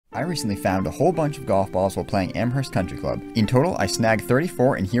I recently found a whole bunch of golf balls while playing Amherst Country Club. In total, I snagged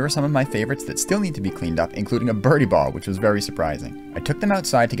 34, and here are some of my favorites that still need to be cleaned up, including a birdie ball, which was very surprising. I took them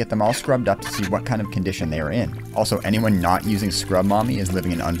outside to get them all scrubbed up to see what kind of condition they are in. Also, anyone not using Scrub Mommy is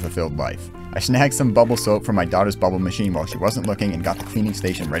living an unfulfilled life. I snagged some bubble soap from my daughter's bubble machine while she wasn't looking and got the cleaning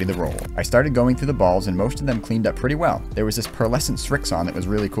station ready to roll. I started going through the balls and most of them cleaned up pretty well. There was this pearlescent Srixon that was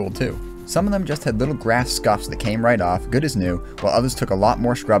really cool too. Some of them just had little grass scuffs that came right off, good as new, while others took a lot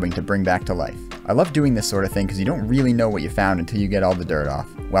more scrubbing to bring back to life. I love doing this sort of thing because you don't really know what you found until you get all the dirt off.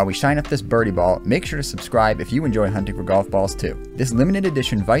 While we shine up this birdie ball, make sure to subscribe if you enjoy hunting for golf balls too. This limited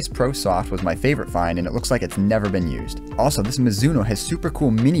edition Vice Pro Soft was my favorite find and it looks like it's never been used. Also, this Mizuno has super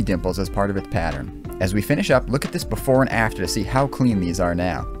cool mini dimples as part of its pattern. As we finish up, look at this before and after to see how clean these are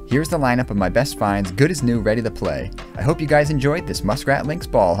now. Here's the lineup of my best finds, good as new, ready to play. I hope you guys enjoyed this Muskrat Links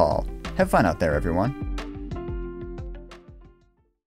ball haul. Have fun out there, everyone.